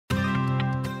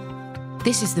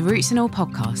This is the Roots and All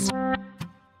podcast,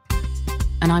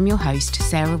 and I'm your host,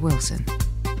 Sarah Wilson.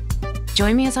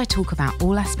 Join me as I talk about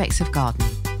all aspects of gardening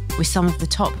with some of the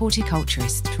top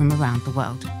horticulturists from around the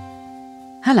world.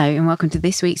 Hello and welcome to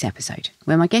this week's episode,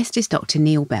 where my guest is Dr.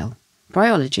 Neil Bell,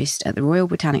 bryologist at the Royal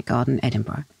Botanic Garden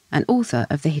Edinburgh and author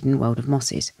of The Hidden World of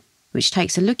Mosses, which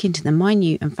takes a look into the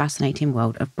minute and fascinating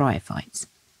world of bryophytes.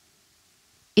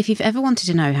 If you've ever wanted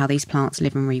to know how these plants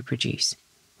live and reproduce,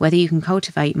 whether you can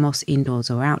cultivate moss indoors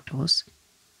or outdoors,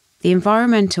 the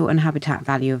environmental and habitat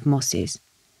value of mosses,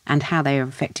 and how they are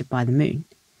affected by the moon,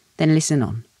 then listen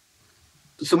on.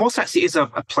 So moss actually is a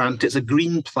plant. It's a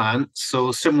green plant,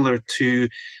 so similar to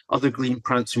other green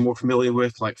plants you're more familiar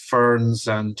with, like ferns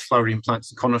and flowering plants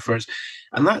and conifers.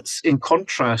 And that's in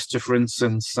contrast to, for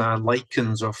instance,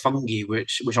 lichens or fungi,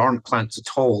 which aren't plants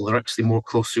at all. They're actually more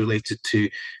closely related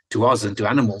to us and to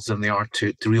animals than they are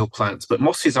to real plants. But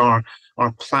mosses are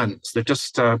plants. They're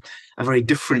just a very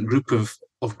different group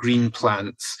of green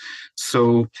plants.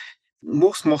 So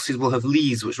most mosses will have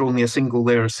leaves which are only a single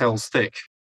layer of cells thick.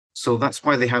 So that's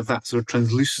why they have that sort of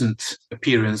translucent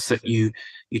appearance that you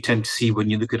tend to see when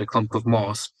you look at a clump of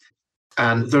moss.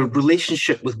 And their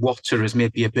relationship with water is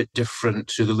maybe a bit different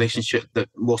to the relationship that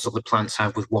most of the plants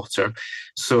have with water.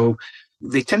 So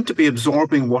they tend to be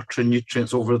absorbing water and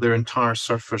nutrients over their entire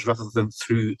surface rather than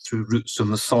through roots in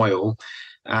the soil.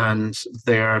 And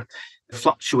they're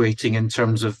fluctuating in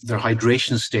terms of their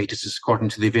hydration status according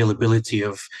to the availability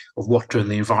of water in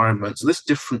the environment. So this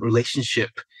different relationship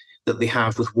that they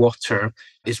have with water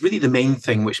is really the main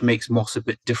thing which makes moss a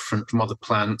bit different from other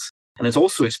plants. And it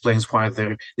also explains why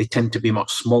they tend to be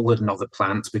much smaller than other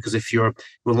plants, because if you're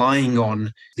relying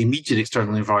on the immediate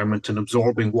external environment and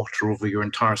absorbing water over your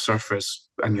entire surface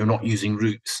and you're not using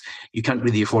roots, you can't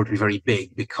really afford to be very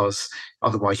big, because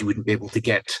otherwise you wouldn't be able to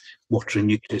get water and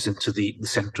nutrients into the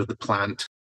center of the plant.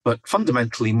 But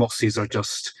fundamentally, mosses are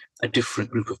just a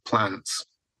different group of plants.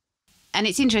 And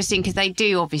it's interesting because they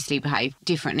do obviously behave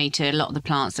differently to a lot of the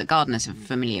plants that gardeners are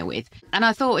familiar with. And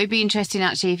I thought it'd be interesting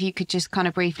actually if you could just kind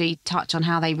of briefly touch on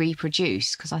how they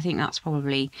reproduce, because I think that's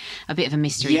probably a bit of a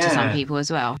mystery to some people as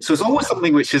well. So it's always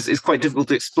something which is quite difficult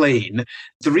to explain.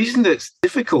 The reason that it's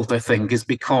difficult, I think, is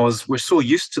because we're so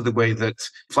used to the way that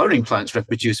flowering plants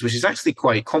reproduce, which is actually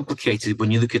quite complicated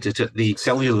when you look at it at the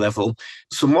cellular level.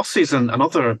 So mosses and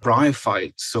other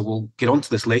bryophytes, so we'll get onto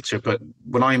this later, but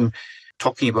when I'm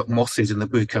talking about mosses in the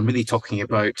book, I'm really talking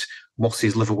about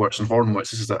mosses, liverworts and hornworts.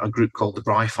 This is a group called the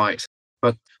bryophytes.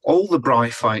 But all the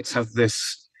bryophytes have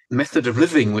this method of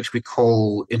living, which we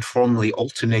call informally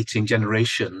alternating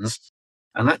generations.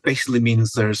 And that basically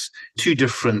means there's two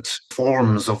different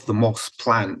forms of the moss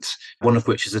plant, one of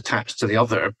which is attached to the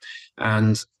other.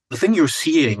 And the thing you're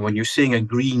seeing when you're seeing a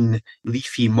green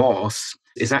leafy moss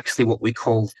is actually what we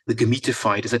call the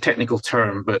gametophyte. It's a technical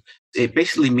term, but it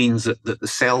basically means that the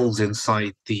cells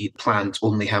inside the plant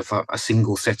only have a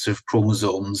single set of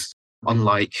chromosomes,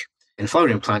 unlike in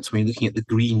flowering plants, when you're looking at the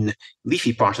green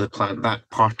leafy part of the plant, that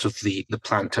part of the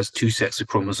plant has two sets of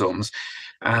chromosomes.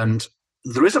 And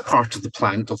there is a part of the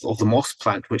plant, of the moss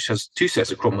plant, which has two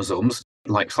sets of chromosomes,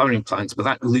 like flowering plants, but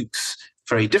that looks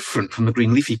very different from the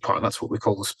green leafy part. That's what we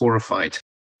call the sporophyte.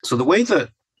 So the way that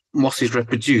mosses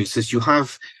reproduce is you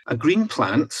have a green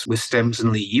plant with stems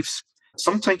and leaves.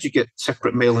 Sometimes you get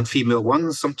separate male and female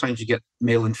ones. Sometimes you get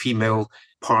male and female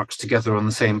parts together on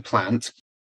the same plant.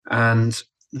 And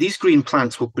these green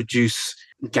plants will produce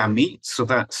gametes, so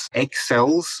that's egg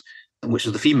cells, which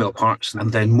are the female parts,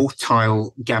 and then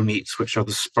motile gametes, which are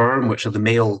the sperm, which are the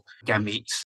male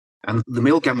gametes. And the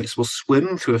male gametes will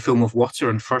swim through a film of water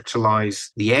and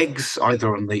fertilize the eggs,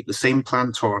 either on the same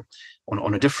plant or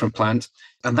on a different plant.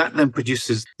 And that then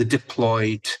produces the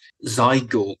diploid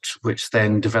zygote, which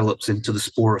then develops into the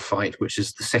sporophyte, which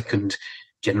is the second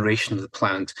generation of the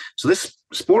plant. So this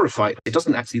sporophyte, it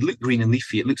doesn't actually look green and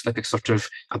leafy. It looks like a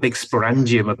big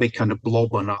sporangium, a big kind of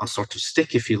blob on a sort of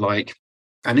stick, if you like.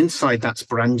 And inside that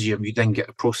sporangium, you then get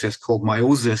a process called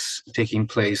meiosis taking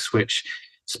place, which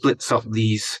splits up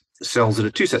these cells that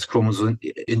are two sets of chromosomes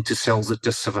into cells that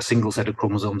just have a single set of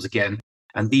chromosomes again.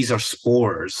 And these are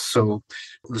spores. So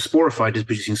the sporophyte is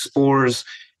producing spores,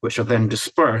 which are then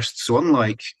dispersed. So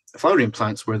unlike flowering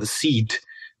plants, where the seed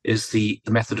is the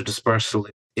method of dispersal,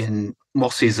 in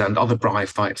mosses and other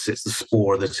bryophytes, it's the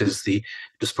spore that is the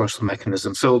dispersal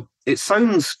mechanism. So it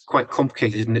sounds quite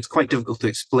complicated and it's quite difficult to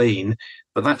explain,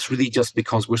 but that's really just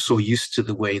because we're so used to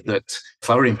the way that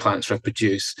flowering plants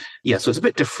reproduce. Yeah, so it's a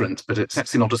bit different, but it's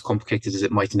actually not as complicated as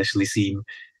it might initially seem.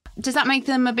 Does that make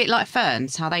them a bit like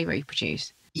ferns, how they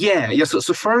reproduce? Yeah.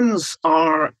 So ferns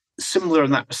are similar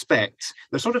in that respect.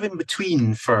 They're sort of in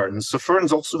between ferns. So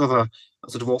ferns also have a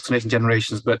sort of alternating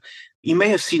generations, but you may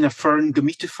have seen a fern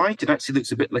gametophyte. It actually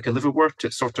looks a bit like a liverwort.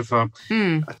 It's sort of a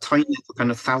tiny little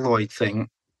kind of thalloid thing.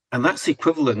 And that's the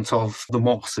equivalent of the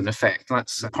moss, in effect.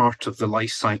 That's a part of the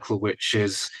life cycle which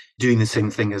is doing the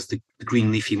same thing as the green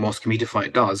leafy moss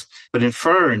gametophyte does. But in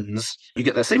ferns, you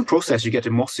get that same process you get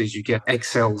in mosses. You get egg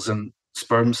cells and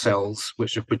sperm cells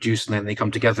which are produced, and then they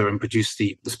come together and produce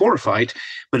the sporophyte.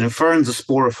 But in ferns, the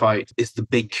sporophyte is the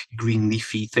big green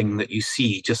leafy thing that you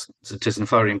see, just as it is in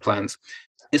flowering plants.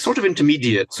 It's sort of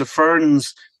intermediate. So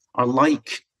ferns are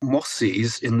like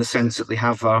mosses in the sense that they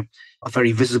have a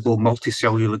very visible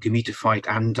multicellular gametophyte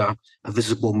and a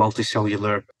visible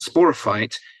multicellular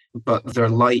sporophyte, but they're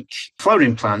like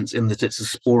flowering plants in that it's a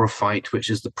sporophyte, which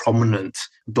is the prominent,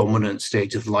 dominant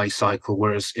stage of the life cycle,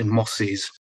 whereas in mosses,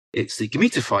 it's the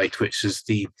gametophyte, which is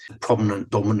the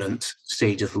prominent, dominant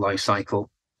stage of the life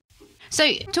cycle.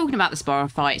 So talking about the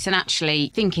sporophytes and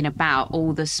actually thinking about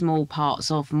all the small parts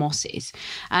of mosses,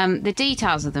 the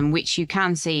details of them, which you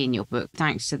can see in your book,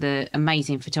 thanks to the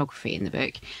amazing photography in the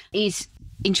book, is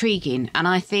intriguing. And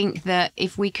I think that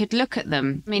if we could look at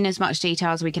them in as much detail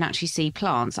as we can actually see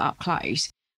plants up close,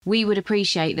 we would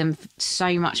appreciate them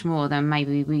so much more than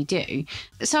maybe we do.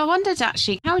 So I wondered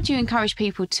actually, how would you encourage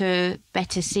people to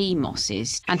better see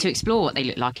mosses and to explore what they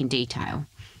look like in detail?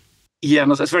 Yeah,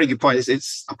 no, that's a very good point.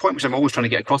 It's a point which I'm always trying to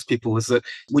get across to people, is that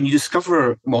when you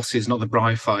discover mosses and other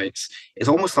bryophytes, it's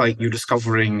almost like you're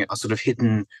discovering a sort of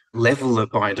hidden level of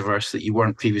biodiversity that you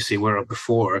weren't previously aware of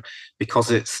before,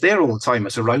 because it's there all the time,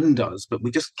 it's around us, but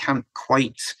we just can't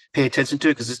quite pay attention to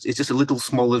it because it's just a little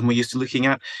smaller than we're used to looking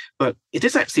at. But it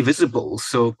is actually visible,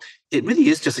 so it really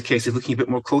is just a case of looking a bit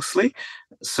more closely.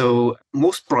 So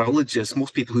most bryologists,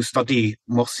 most people who study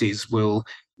mosses will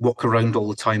walk around all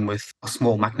the time with a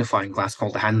small magnifying glass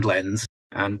called a hand lens,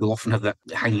 and we'll often have that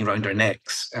hanging around our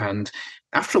necks. And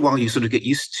after a while, you sort of get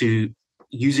used to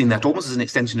using that almost as an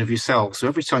extension of yourself. So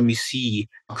every time you see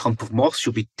a clump of moss,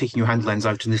 you'll be taking your hand lens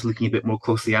out and just looking a bit more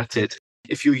closely at it.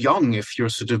 If you're young, if you're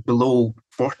sort of below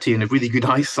 40 and have really good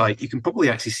eyesight, you can probably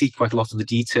actually see quite a lot of the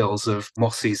details of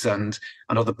mosses and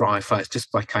other bryophytes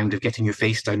just by kind of getting your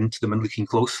face down into them and looking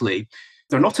closely.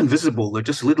 They're not invisible, they're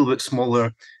just a little bit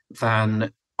smaller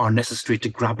than are necessary to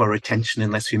grab our attention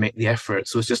unless we make the effort.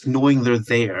 So it's just knowing they're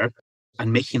there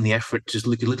and making the effort to just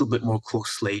look a little bit more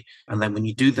closely. And then when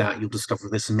you do that, you'll discover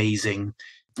this amazing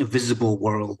visible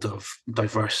world of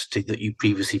diversity that you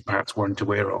previously perhaps weren't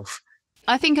aware of.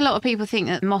 I think a lot of people think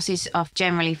that mosses are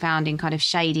generally found in kind of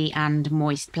shady and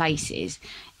moist places.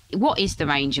 What is the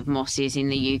range of mosses in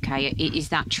the UK? Is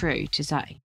that true to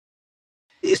say?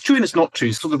 It's true and it's not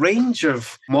true. So the range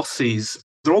of mosses,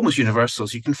 they're almost universal.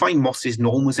 So you can find mosses in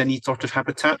almost any sort of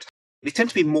habitat. They tend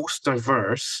to be most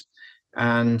diverse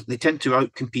and they tend to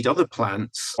outcompete other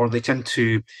plants, or they tend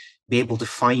to be able to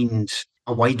find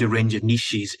a wider range of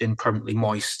niches in permanently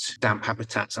moist, damp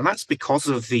habitats. And that's because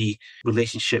of the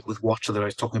relationship with water that I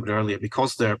was talking about earlier,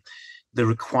 because they're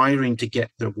requiring to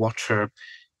get their water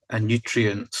and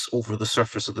nutrients over the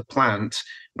surface of the plant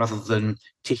rather than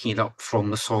taking it up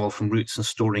from the soil, from roots, and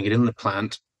storing it in the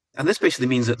plant. And this basically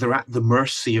means that they're at the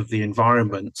mercy of the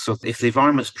environment. So if the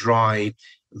environment's dry,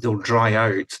 they'll dry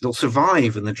out. They'll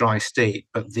survive in the dry state,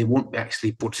 but they won't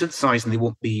actually photosynthesize and they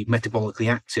won't be metabolically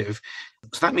active.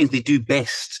 So that means they do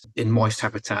best in moist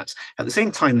habitats. At the same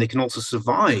time, they can also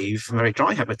survive in very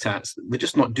dry habitats. They're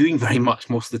just not doing very much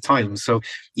most of the time. So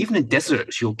even in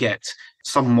deserts, you'll get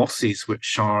some mosses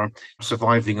which are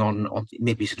surviving on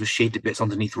maybe sort of shaded bits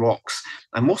underneath rocks.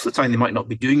 And most of the time, they might not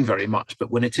be doing very much,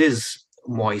 but when it is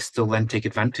moist, they'll then take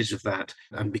advantage of that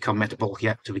and become metabolically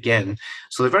active again.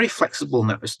 So they're very flexible in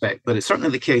that respect, but it's certainly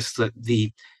the case that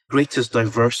the greatest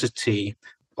diversity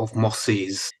of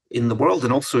mosses in the world,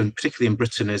 and also particularly in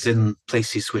Britain, is in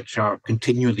places which are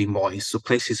continually moist, so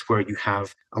places where you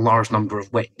have a large number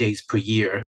of wet days per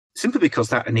year, simply because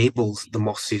that enables the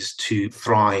mosses to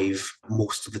thrive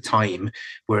most of the time,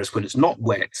 whereas when it's not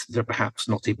wet, they're perhaps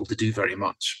not able to do very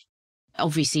much.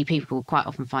 Obviously, people quite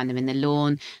often find them in the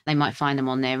lawn. They might find them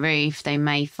on their roof. They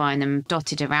may find them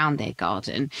dotted around their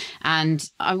garden. And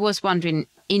I was wondering,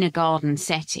 in a garden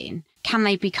setting, can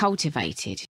they be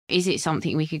cultivated? Is it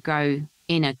something we could grow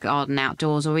in a garden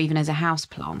outdoors or even as a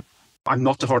houseplant? I'm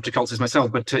not a horticulturist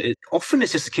myself, but often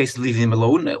it's just a case of leaving them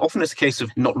alone. Often it's a case of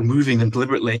not removing them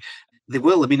deliberately. They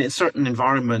will. I mean, in certain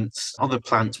environments, other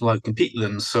plants will outcompete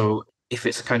them. So if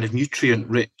it's a kind of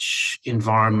nutrient-rich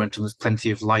environment and there's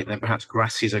plenty of light, then perhaps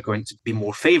grasses are going to be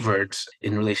more favoured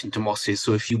in relation to mosses.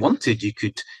 So if you wanted, you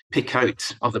could pick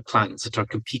out other plants that are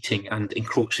competing and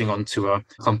encroaching onto a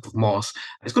clump of moss.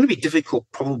 It's going to be difficult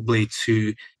probably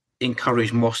to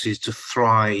encourage mosses to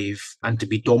thrive and to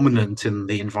be dominant in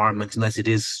the environment unless it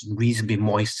is reasonably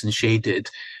moist and shaded.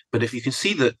 But if you can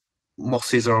see that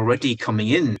mosses are already coming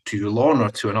in to your lawn or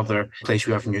to another place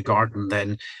you have in your garden,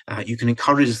 then you can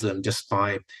encourage them just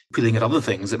by pulling at other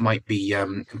things that might be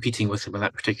competing with them in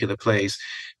that particular place.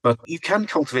 But you can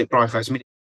cultivate bryophytes. I mean,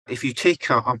 if you take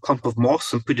a clump of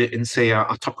moss and put it in, say, a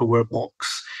Tupperware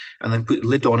box, and then put the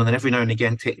lid on, and then every now and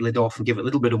again take the lid off and give it a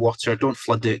little bit of water. Don't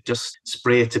flood it, just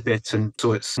spray it a bit, and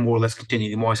so it's more or less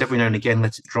continually moist. Every now and again,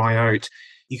 let it dry out.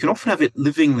 You can often have it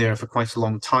living there for quite a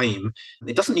long time.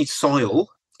 It doesn't need soil.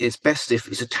 It's best if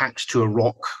it's attached to a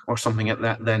rock or something like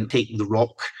that, then take the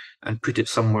rock and put it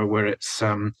somewhere where it's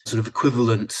sort of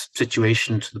equivalent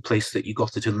situation to the place that you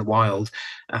got it in the wild.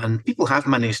 And people have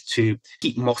managed to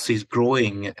keep mosses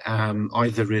growing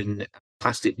either in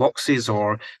plastic boxes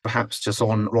or perhaps just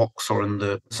on rocks or in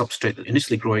the substrate that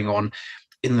initially growing on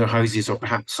in their houses, or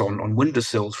perhaps on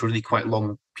windowsills for really quite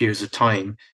long periods of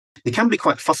time. They can be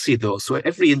quite fussy though, so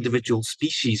every individual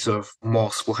species of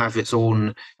moss will have its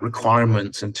own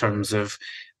requirements in terms of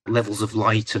levels of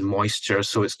light and moisture,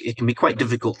 so it can be quite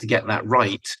difficult to get that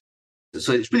right.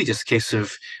 So it's really just a case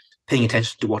of paying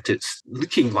attention to what it's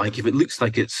looking like. If it looks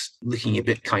like it's looking a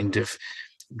bit kind of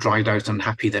dried out and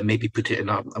unhappy, then maybe put it in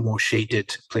a more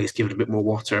shaded place, give it a bit more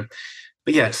water.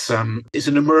 But yes, it's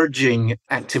an emerging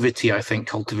activity, I think,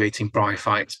 cultivating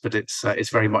bryophytes, but it's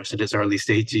very much at its early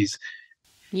stages.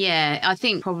 Yeah, I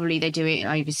think probably they do it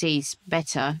overseas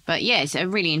better. But yeah, it's a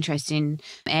really interesting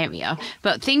area.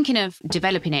 But thinking of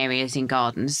developing areas in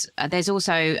gardens, there's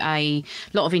also a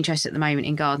lot of interest at the moment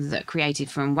in gardens that are created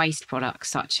from waste products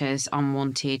such as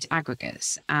unwanted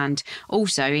aggregates, and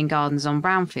also in gardens on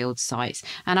brownfield sites.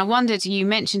 And I wondered, you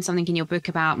mentioned something in your book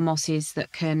about mosses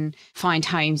that can find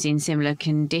homes in similar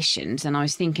conditions. And I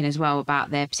was thinking as well about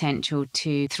their potential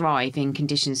to thrive in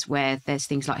conditions where there's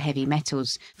things like heavy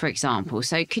metals, for example.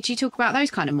 So could you talk about those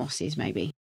kind of mosses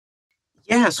maybe?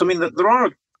 Yes, I mean, there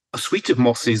are a suite of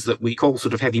mosses that we call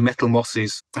sort of heavy metal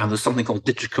mosses, and there's something called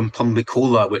Didricum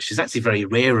plumbicola, which is actually very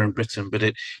rare in Britain, but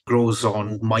it grows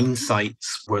on mine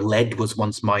sites where lead was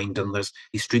once mined, and there's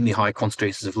extremely high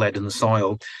concentrations of lead in the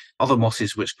soil. Other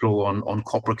mosses which grow on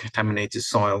copper contaminated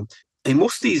soil. And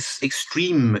most of these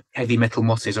extreme heavy metal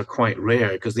mosses are quite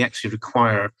rare because they actually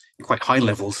require quite high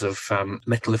levels of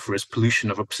metalliferous pollution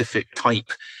of a specific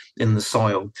type in the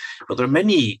soil. But there are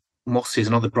many mosses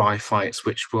and other bryophytes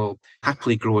which will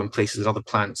happily grow in places that other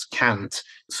plants can't.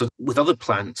 So with other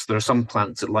plants, there are some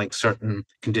plants that like certain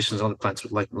conditions, other plants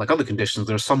that like other conditions.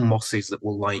 There are some mosses that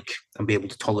will like and be able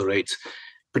to tolerate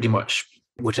pretty much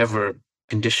whatever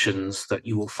conditions that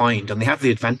you will find. And they have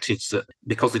the advantage that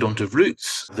because they don't have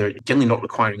roots, they're generally not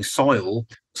requiring soil.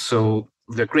 So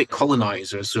they're great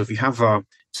colonizers. So if you have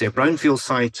say a brownfield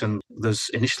site and there's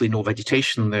initially no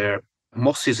vegetation there,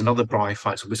 mosses and other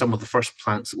bryophytes will be some of the first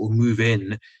plants that will move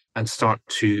in and start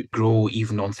to grow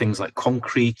even on things like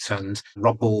concrete and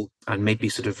rubble and maybe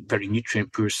sort of very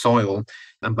nutrient poor soil.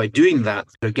 And by doing that,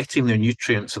 they're getting their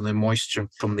nutrients and their moisture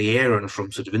from the air and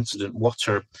from sort of incident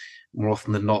water more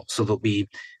often than not. So they'll be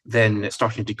then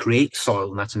starting to create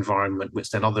soil in that environment, which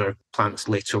then other plants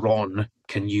later on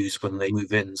can use when they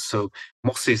move in. So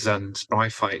mosses and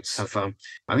bryophytes have,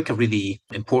 I think, a really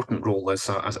important role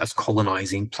as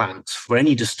colonizing plants for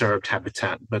any disturbed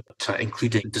habitat, but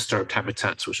including disturbed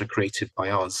habitats which are created by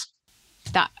us.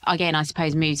 That, again, I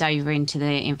suppose moves over into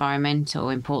the environmental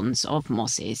importance of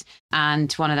mosses.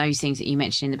 And one of those things that you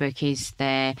mentioned in the book is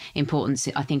their importance,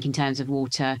 I think, in terms of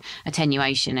water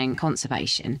attenuation and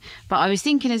conservation. But I was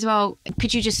thinking as well,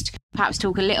 could you just perhaps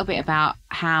talk a little bit about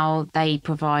how they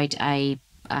provide a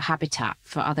habitat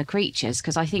for other creatures?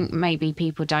 Because I think maybe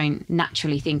people don't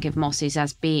naturally think of mosses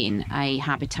as being a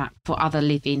habitat for other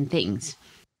living things.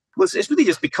 Well, it's really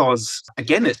just because,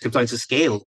 again, it comes down to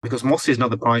scale, because mosses and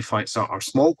other bryophytes are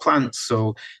small plants.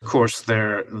 So, of course,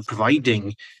 they're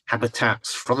providing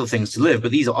habitats for other things to live,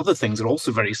 but these other things are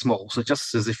also very small. So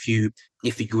just as if you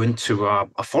go into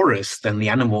a forest, then the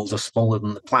animals are smaller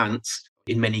than the plants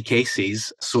in many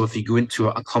cases. So if you go into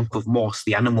a clump of moss,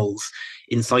 the animals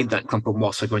inside that clump of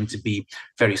moss are going to be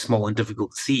very small and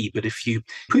difficult to see. But if you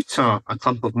put a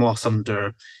clump of moss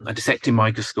under a dissecting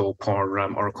microscope or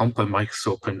a compound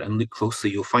microscope and look closely,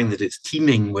 you'll find that it's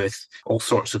teeming with all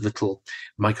sorts of little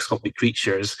microscopic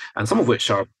creatures, and some of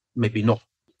which are maybe not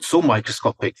so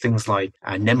microscopic, things like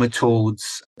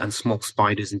nematodes and small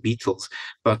spiders and beetles.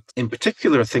 But in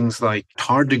particular, things like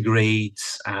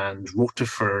tardigrades and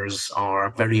rotifers are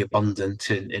very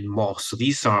abundant in moss. So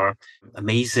these are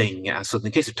amazing. So in the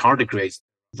case of tardigrades,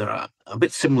 they're a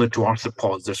bit similar to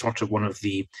arthropods. They're sort of one of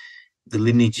the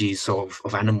lineages of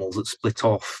animals that split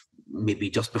off maybe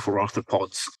just before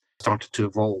arthropods started to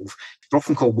evolve. They're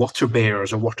often called water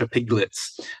bears or water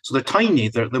piglets. So they're tiny,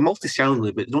 they're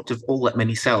multicellular, but they don't have all that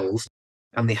many cells.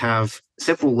 And they have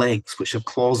several legs which have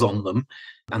claws on them,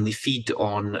 and they feed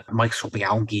on microscopic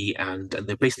algae, and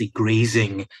they're basically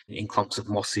grazing in clumps of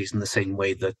mosses in the same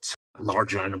way that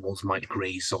larger animals might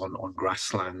graze on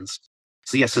grasslands.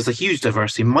 So yes, there's a huge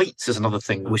diversity. Mites is another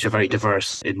thing which are very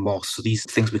diverse in moss. So these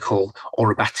things we call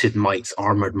orobatid mites,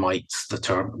 armoured mites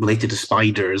that are related to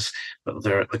spiders, but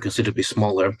they're considerably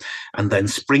smaller. And then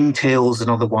springtails,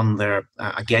 another one. They're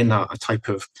again a type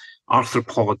of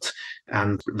arthropod,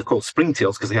 and they're called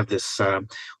springtails because they have this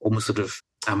almost sort of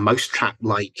a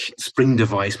mousetrap-like spring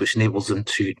device which enables them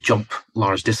to jump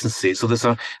large distances. So there's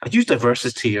a huge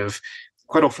diversity of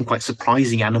quite often quite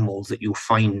surprising animals that you'll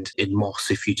find in moss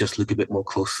if you just look a bit more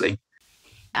closely.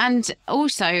 And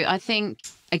also, I think,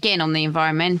 again, on the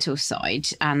environmental side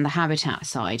and the habitat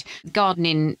side,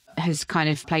 gardening has kind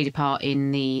of played a part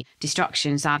in the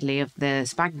destruction, sadly, of the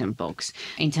sphagnum bogs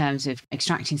in terms of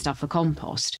extracting stuff for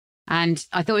compost. And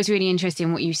I thought it was really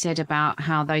interesting what you said about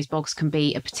how those bogs can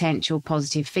be a potential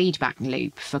positive feedback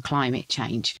loop for climate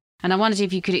change. And I wondered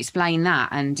if you could explain that.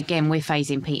 And again, we're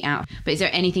phasing peat out, but is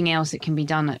there anything else that can be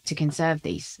done to conserve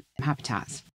these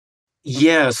habitats?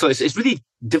 Yeah, so it's really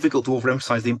difficult to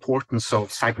overemphasize the importance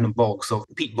of sphagnum bogs, or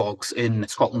peat bogs in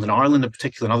Scotland and Ireland in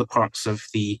particular, and other parts of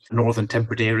the northern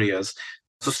temperate areas.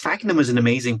 So sphagnum is an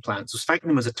amazing plant. So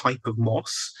sphagnum is a type of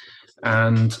moss,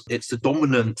 and it's the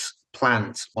dominant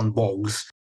plant on bogs.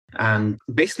 And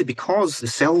basically, because the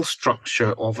cell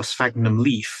structure of a sphagnum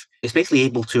leaf is basically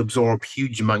able to absorb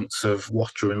huge amounts of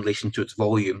water in relation to its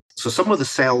volume. So some of the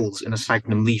cells in a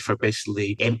sphagnum leaf are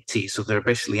basically empty. So they're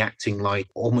basically acting like,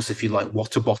 almost if you like,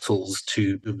 water bottles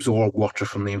to absorb water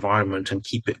from the environment and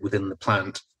keep it within the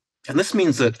plant. And this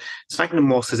means that sphagnum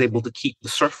moss is able to keep the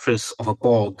surface of a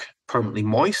bog permanently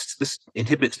moist. This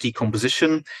inhibits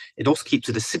decomposition. It also keeps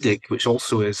it acidic, which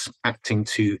also is acting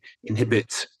to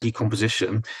inhibit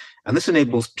decomposition. And this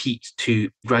enables peat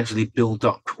to gradually build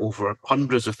up over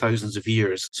hundreds of thousands of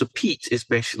years. So peat is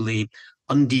basically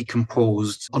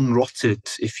undecomposed, unrotted,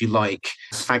 if you like,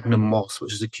 sphagnum moss,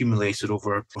 which has accumulated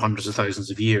over hundreds of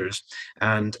thousands of years.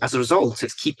 And as a result,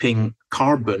 it's keeping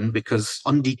carbon, because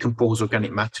undecomposed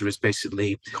organic matter is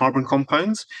basically carbon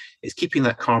compounds. It's keeping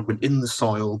that carbon in the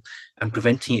soil and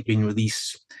preventing it being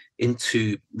released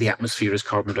into the atmosphere as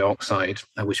carbon dioxide,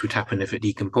 which would happen if it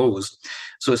decomposed.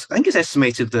 So I think it's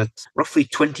estimated that roughly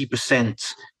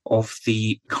 20% of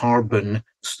the carbon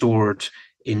stored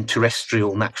in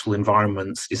terrestrial natural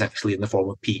environments is actually in the form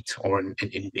of peat or in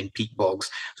peat bogs.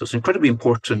 So it's an incredibly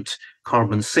important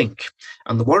carbon sink.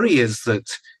 And the worry is that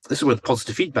this is where the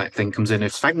positive feedback thing comes in.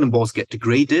 If sphagnum bogs get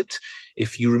degraded,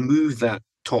 if you remove that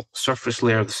top surface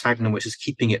layer of the sphagnum, which is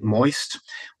keeping it moist,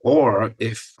 or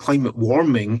if climate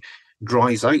warming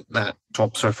dries out that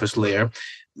top surface layer,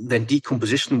 then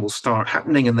decomposition will start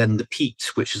happening, and then the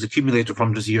peat, which is accumulated for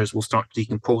hundreds of years, will start to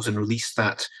decompose and release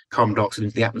that carbon dioxide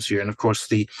into the atmosphere. And of course,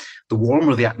 the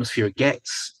warmer the atmosphere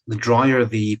gets, the drier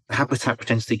the habitat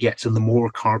potentially gets, and the more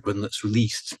carbon that's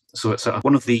released. So it's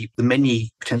one of the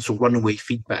many potential runaway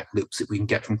feedback loops that we can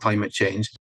get from climate change.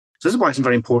 So this is why it's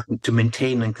very important to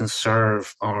maintain and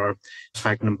conserve our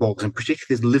sphagnum bogs, and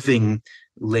particularly the living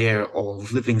layer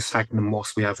of living sphagnum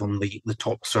moss we have on the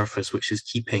top surface, which is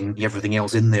keeping everything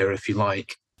else in there, if you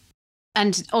like.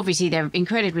 And obviously they're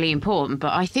incredibly important,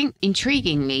 but I think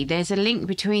intriguingly, there's a link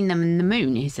between them and the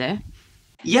moon, is there?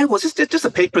 Yeah, well, it's just a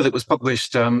paper that was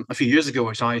published a few years ago,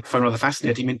 which I found rather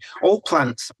fascinating. I mean, all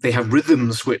plants, they have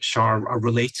rhythms which are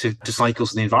related to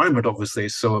cycles in the environment, obviously.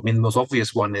 So, I mean, the most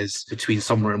obvious one is between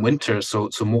summer and winter.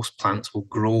 So most plants will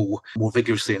grow more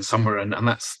vigorously in summer, and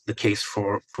that's the case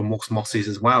for most mosses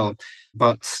as well.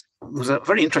 But there was a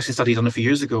very interesting study done a few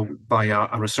years ago by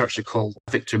a researcher called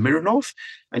Viktor Mironov,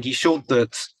 and he showed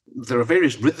that there are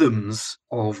various rhythms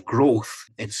of growth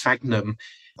in sphagnum,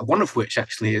 one of which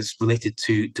actually is related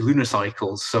to lunar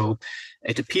cycles. So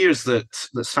it appears that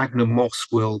sphagnum moss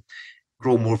will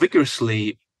grow more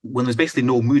vigorously when there's basically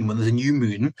no moon, when there's a new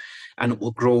moon, and it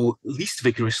will grow least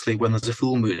vigorously when there's a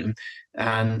full moon.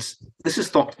 And this is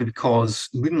thought to be because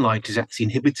moonlight is actually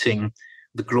inhibiting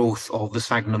the growth of the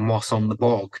sphagnum moss on the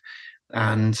bog.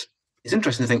 And it's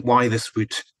interesting to think why this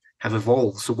would have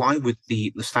evolved. So why would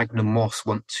the sphagnum moss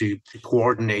want to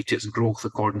coordinate its growth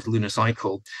according to the lunar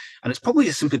cycle? And it's probably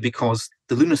just simply because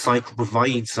the lunar cycle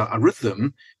provides a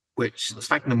rhythm which the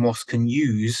sphagnum moss can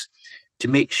use to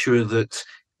make sure that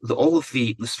all of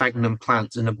the sphagnum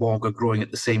plants in a bog are growing at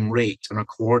the same rate and are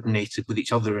coordinated with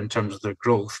each other in terms of their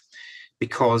growth.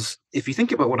 Because if you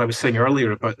think about what I was saying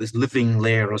earlier about this living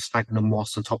layer of sphagnum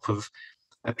moss on top of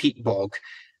a peat bog,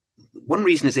 one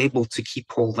reason it's able to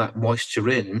keep all that moisture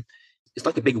in, it's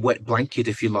like a big wet blanket,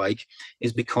 if you like,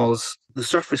 is because the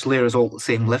surface layer is all at the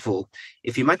same level.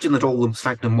 If you imagine that all the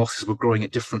sphagnum mosses were growing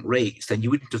at different rates, then you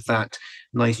wouldn't have that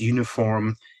nice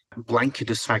uniform blanket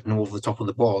of sphagnum over the top of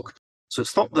the bog. So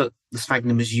it's thought that the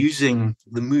sphagnum is using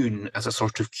the moon as a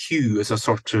sort of cue, as a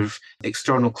sort of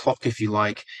external clock, if you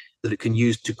like, that it can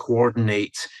use to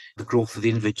coordinate the growth of the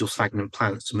individual sphagnum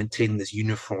plants to maintain this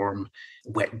uniform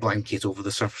wet blanket over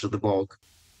the surface of the bog.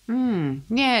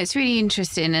 Yeah, it's really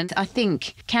interesting. And I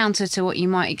think counter to what you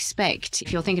might expect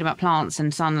if you're thinking about plants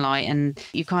and sunlight, and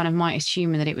you kind of might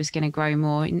assume that it was going to grow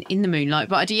more in the moonlight.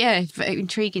 But yeah,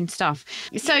 intriguing stuff.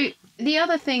 So the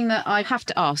other thing that I have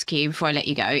to ask you before I let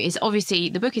you go is, obviously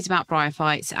the book is about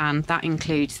bryophytes, and that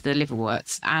includes the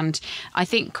liverworts. And I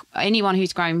think anyone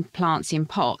who's grown plants in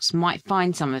pots might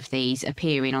find some of these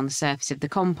appearing on the surface of the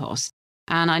compost.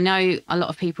 And I know a lot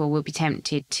of people will be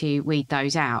tempted to weed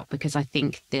those out, because I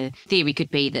think the theory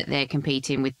could be that they're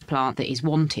competing with the plant that is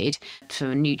wanted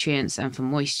for nutrients and for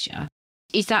moisture.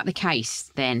 Is that the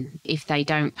case then? If they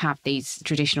don't have these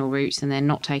traditional roots and they're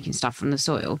not taking stuff from the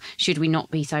soil, should we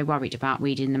not be so worried about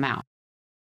weeding them out?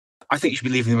 I think you should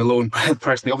be leaving them alone,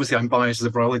 personally. Obviously, I'm biased as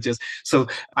a bryologist, so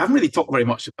I haven't really talked very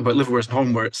much about liverworts and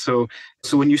hornworts.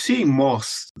 So when you're seeing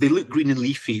moss, they look green and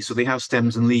leafy, so they have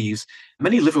stems and leaves.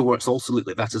 Many liverworts also look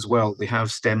like that as well. They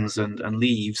have stems and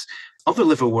leaves. Other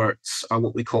liverworts are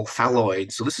what we call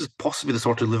phalloid. So this is possibly the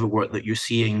sort of liverwort that you're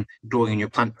seeing growing in your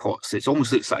plant pots. It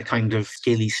almost looks like a kind of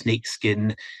scaly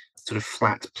snakeskin, sort of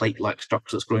flat plate-like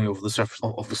structure that's growing over the surface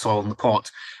of the soil in the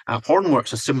pot.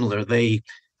 Hornworts are similar. They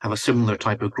have a similar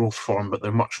type of growth form, but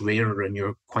they're much rarer and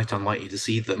you're quite unlikely to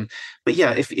see them. But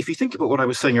yeah, if you think about what I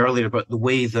was saying earlier about the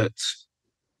way that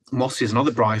mosses and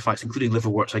other bryophytes, including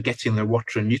liverworts, are getting their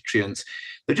water and nutrients,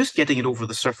 they're just getting it over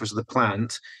the surface of the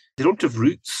plant. They don't have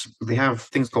roots. They have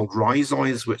things called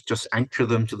rhizoids, which just anchor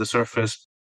them to the surface.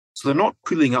 So they're not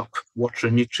pulling up water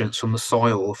and nutrients from the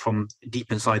soil from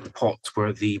deep inside the pot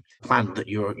where the plant that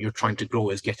you're trying to grow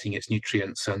is getting its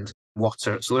nutrients and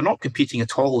water. So they're not competing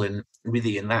at all in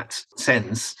that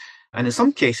sense. And in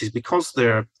some cases, because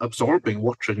they're absorbing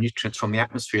water and nutrients from the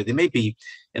atmosphere, they may be,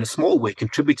 in a small way,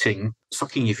 contributing,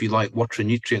 sucking, if you like, water and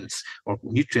nutrients, or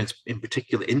nutrients in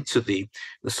particular, into the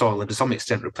soil, and to some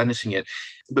extent replenishing it.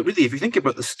 But really, if you think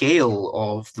about the scale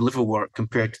of the liverwort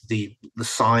compared to the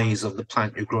size of the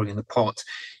plant you're growing in the pot,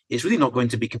 it's really not going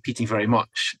to be competing very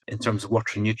much in terms of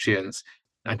water and nutrients.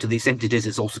 And to the extent it is,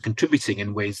 it's also contributing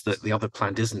in ways that the other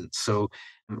plant isn't. So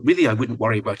really, I wouldn't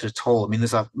worry about it at all. I mean,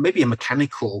 there's maybe a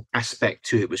mechanical aspect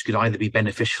to it, which could either be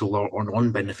beneficial or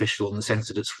non-beneficial, in the sense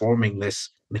that it's forming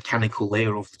this mechanical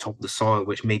layer over the top of the soil,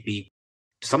 which may be,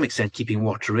 to some extent, keeping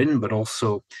water in, but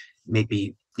also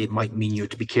maybe it might mean you have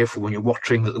to be careful when you're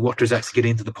watering that the water is actually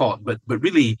getting into the pot. But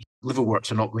really,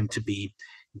 liverworts are not going to be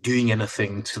doing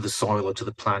anything to the soil or to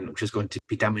the plant which is going to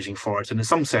be damaging for it. And in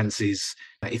some senses,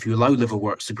 if you allow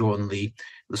liverworts to grow on the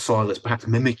soil, it's perhaps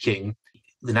mimicking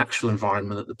the natural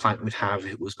environment that the plant would have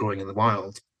if it was growing in the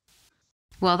wild.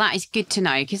 Well, that is good to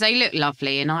know, because they look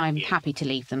lovely and I'm happy to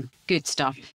leave them. Good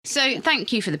stuff. So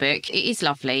thank you for the book. It is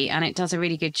lovely and it does a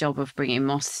really good job of bringing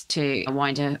moss to a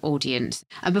wider audience.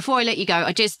 And before I let you go,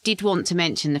 I just did want to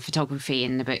mention the photography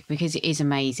in the book, because it is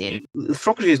amazing. The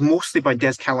photography is mostly by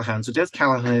Des Callahan. So Des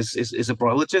Callahan is a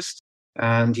bryologist,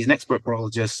 and he's an expert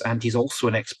bryologist, and he's also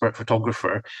an expert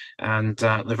photographer. And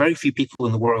there are very few people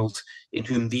in the world in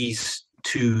whom these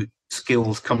two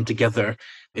skills come together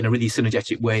in a really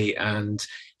synergetic way. And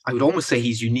I would almost say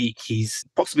he's unique. He's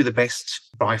possibly the best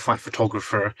bryophyte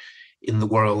photographer in the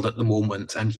world at the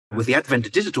moment. And with the advent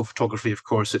of digital photography, of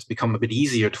course, it's become a bit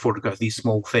easier to photograph these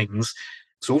small things.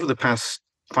 So over the past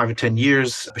 5 or 10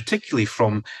 years, particularly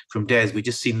from Des, we've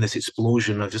just seen this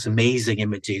explosion of just amazing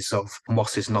images of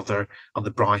mosses and other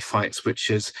bryophytes, which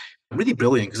is really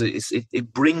brilliant, because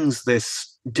it brings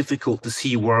this difficult to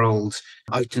see world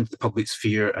out into the public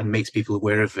sphere and makes people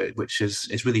aware of it, which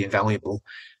is really invaluable.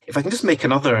 If I can just make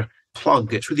another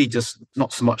plug, it's really just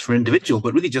not so much for individual,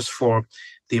 but really just for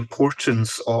the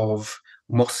importance of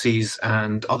mosses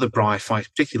and other bryophytes,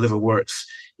 particularly liverworts,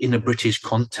 in a British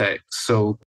context.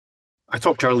 So I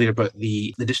talked earlier about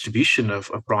the distribution of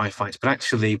bryophytes, but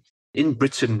actually in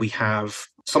Britain we have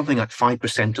something like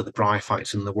 5% of the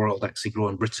bryophytes in the world actually grow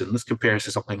in Britain. This compares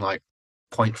to something like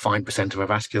 0.5% of our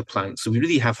vascular plants. So we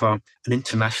really have an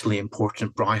internationally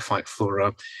important bryophyte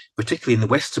flora, particularly in the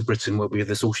west of Britain, where we have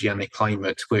this oceanic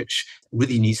climate, which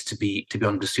really needs to be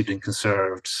understood and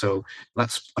conserved. So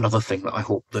that's another thing that I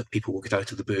hope that people will get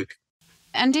out of the book.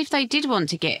 And if they did want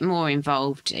to get more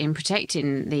involved in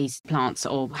protecting these plants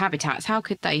or habitats, how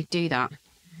could they do that?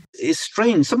 It's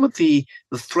strange. Some of the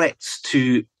threats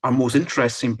to our most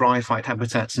interesting bryophyte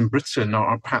habitats in Britain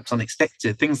are perhaps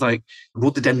unexpected. Things like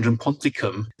Rhododendron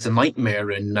ponticum is a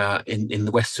nightmare in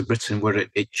the west of Britain, where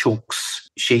it chokes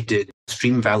shaded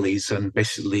stream valleys and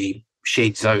basically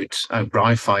shades out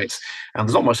bryophytes. And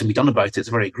there's not much to be done about it. It's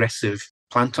a very aggressive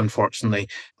plant, unfortunately.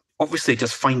 Obviously,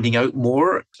 just finding out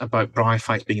more about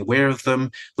bryophytes, being aware of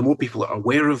them, the more people are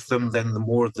aware of them, then the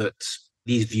more that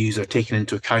these views are taken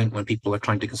into account when people are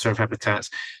trying to conserve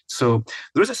habitats. So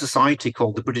there is a society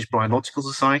called the British Bryological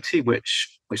Society,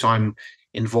 which I'm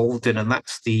involved in, and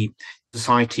that's the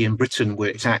society in Britain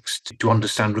which acts to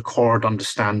understand, record,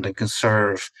 understand and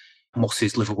conserve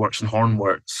mosses, liverworts and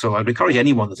hornworts. So I'd encourage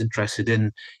anyone that's interested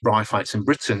in bryophytes in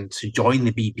Britain to join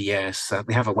the BBS.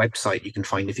 They have a website you can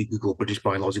find if you Google British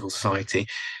Biological Society,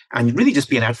 and really just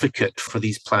be an advocate for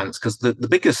these plants, because the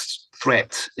biggest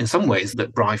threat in some ways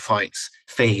that bryophytes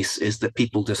face is that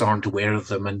people just aren't aware of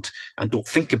them and don't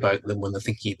think about them when they're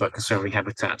thinking about conserving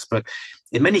habitats. But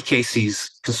in many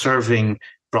cases, conserving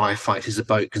bryophytes is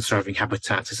about conserving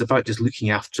habitats. It's about just looking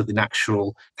after the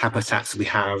natural habitats we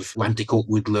have, Atlantic oak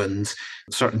woodlands,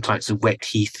 certain types of wet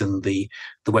heath in the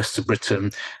west of Britain.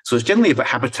 So it's generally about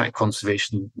habitat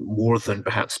conservation more than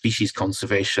perhaps species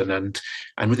conservation, and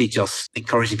really just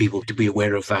encouraging people to be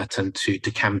aware of that and to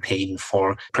campaign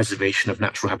for preservation of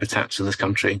natural habitats in this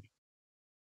country.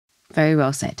 Very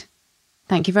well said.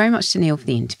 Thank you very much to Neil for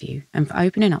the interview and for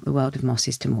opening up the world of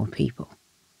mosses to more people.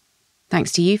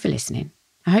 Thanks to you for listening.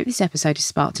 I hope this episode has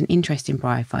sparked an interest in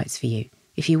bryophytes for you,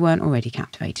 if you weren't already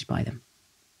captivated by them.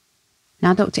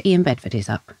 Now Dr. Ian Bedford is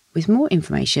up with more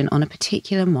information on a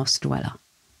particular moss dweller.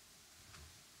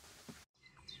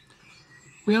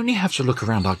 We only have to look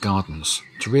around our gardens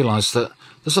to realise that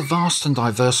there's a vast and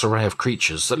diverse array of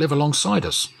creatures that live alongside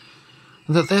us,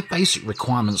 and that their basic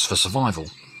requirements for survival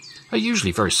are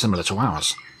usually very similar to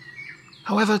ours.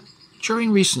 However,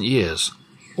 during recent years,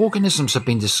 organisms have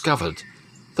been discovered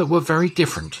that were very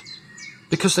different,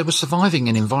 because they were surviving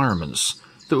in environments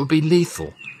that would be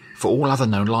lethal for all other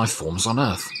known life forms on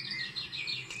Earth.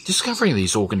 Discovering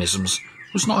these organisms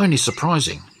was not only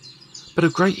surprising, but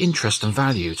of great interest and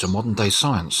value to modern-day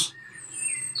science.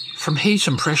 From heat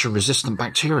and pressure-resistant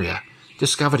bacteria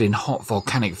discovered in hot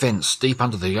volcanic vents deep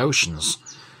under the oceans,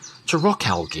 to rock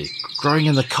algae growing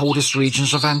in the coldest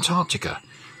regions of Antarctica,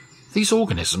 these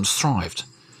organisms thrived.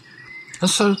 And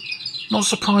so, not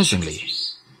surprisingly,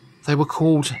 they were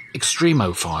called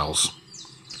extremophiles.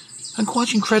 And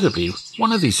quite incredibly,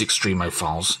 one of these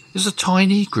extremophiles is a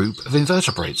tiny group of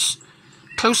invertebrates,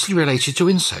 closely related to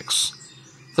insects,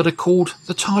 that are called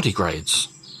the tardigrades.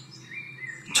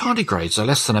 Tardigrades are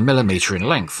less than 1 millimetre in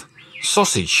length,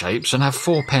 sausage-shaped, and have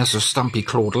 4 pairs of stumpy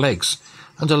clawed legs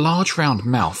and a large round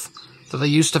mouth that they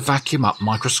use to vacuum up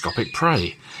microscopic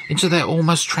prey into their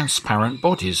almost transparent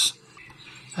bodies.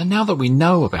 And now that we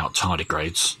know about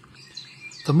tardigrades,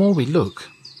 the more we look,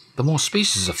 the more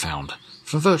species are found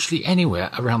from virtually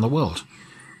anywhere around the world,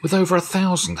 with over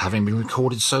 1,000 having been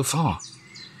recorded so far,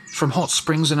 from hot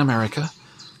springs in America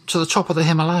to the top of the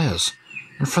Himalayas,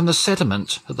 and from the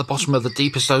sediment at the bottom of the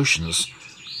deepest oceans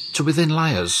to within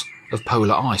layers of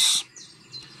polar ice.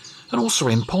 And also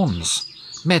in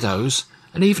ponds, meadows,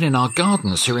 and even in our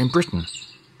gardens here in Britain,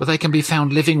 where they can be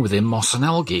found living within moss and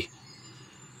algae.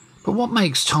 But what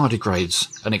makes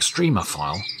tardigrades an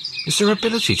extremophile is their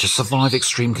ability to survive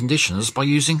extreme conditions by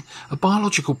using a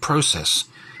biological process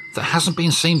that hasn't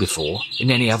been seen before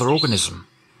in any other organism.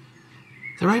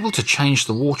 They're able to change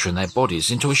the water in their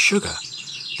bodies into a sugar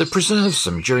that preserves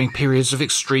them during periods of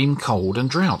extreme cold and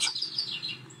drought.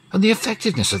 And the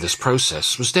effectiveness of this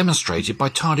process was demonstrated by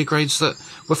tardigrades that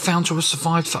were found to have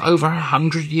survived for over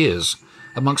 100 years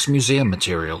amongst museum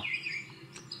material.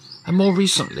 And more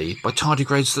recently by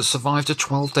tardigrades that survived a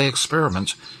 12-day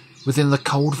experiment within the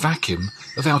cold vacuum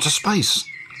of outer space.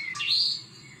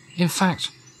 In fact,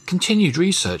 continued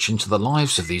research into the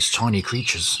lives of these tiny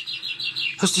creatures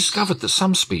has discovered that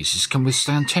some species can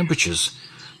withstand temperatures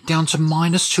down to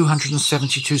minus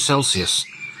 272 Celsius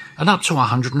and up to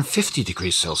 150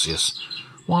 degrees Celsius,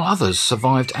 while others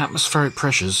survived atmospheric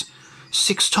pressures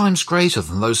 6 times greater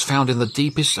than those found in the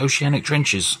deepest oceanic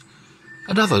trenches,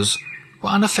 and others were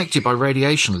unaffected by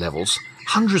radiation levels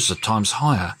hundreds of times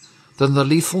higher than the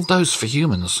lethal dose for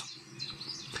humans.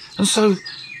 And so,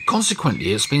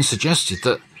 consequently, it's been suggested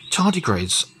that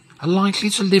tardigrades are likely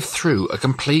to live through a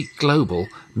complete global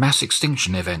mass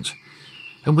extinction event,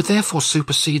 and would therefore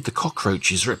supersede the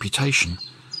cockroach's reputation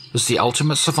as the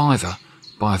ultimate survivor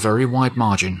by a very wide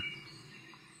margin.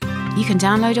 You can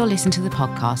download or listen to the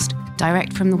podcast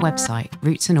direct from the website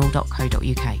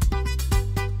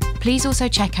rootsandall.co.uk. Please also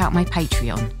check out my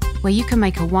Patreon, where you can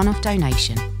make a one-off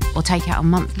donation or take out a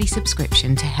monthly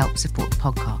subscription to help support the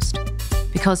podcast.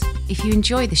 Because if you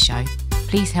enjoy the show,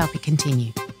 please help it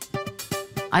continue.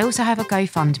 I also have a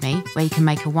GoFundMe where you can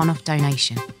make a one-off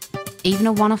donation. Even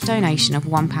a one-off donation of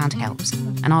 £1 helps,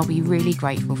 and I'll be really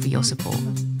grateful for your support.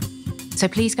 So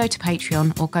please go to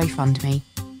Patreon or GoFundMe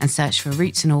and search for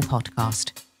Roots and All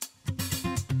Podcast.